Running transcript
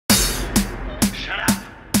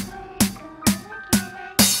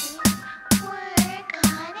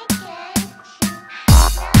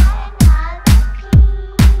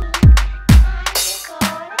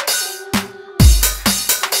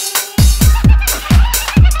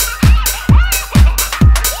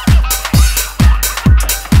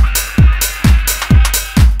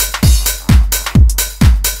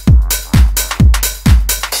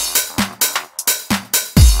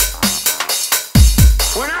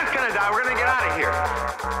not gonna die. We're gonna get out of here.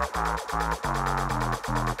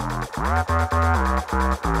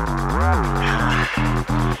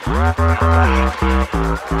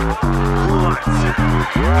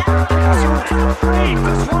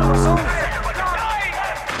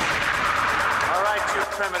 All right, you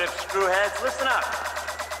primitive screwheads, listen up.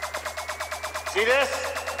 See this?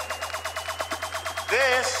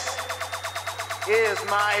 This is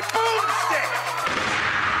my boomstick.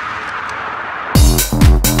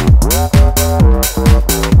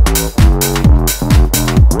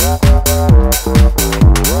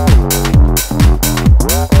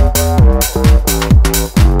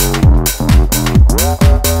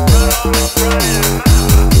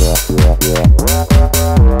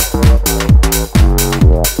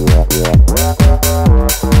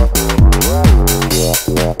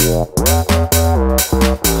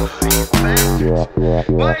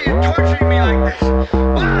 Why are you torturing me like this?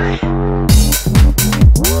 Why?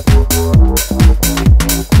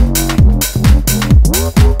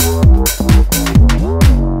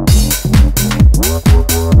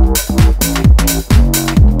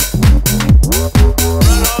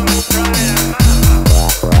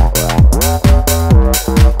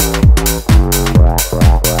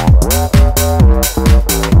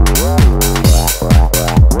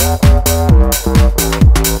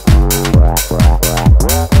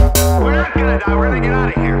 We're gonna get out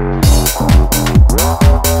of here.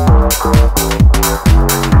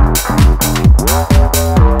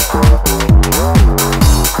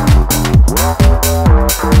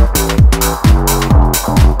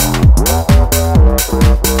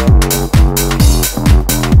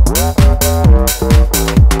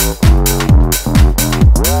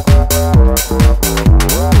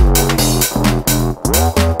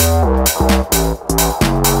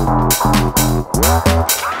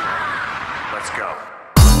 Let's go.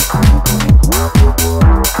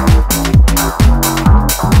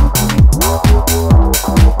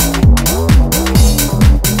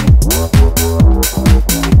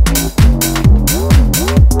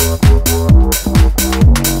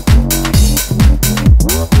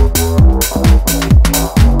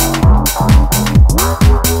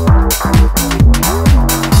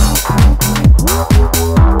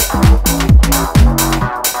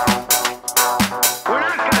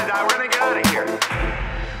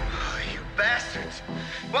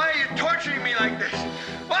 Why are you torturing me like this?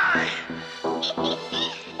 Why?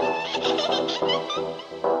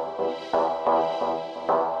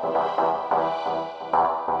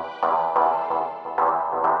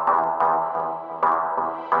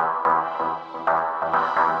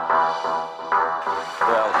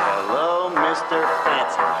 Well, hello, Mr.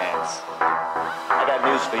 Fancy Pants. I got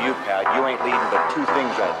news for you, pal. You ain't leading but two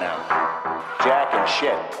things right now. Jack and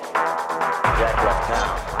shit. Jack left town.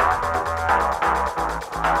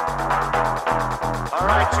 All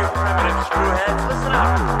right, you primitive screwheads, listen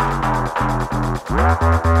up.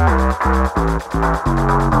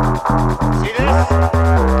 See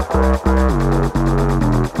this?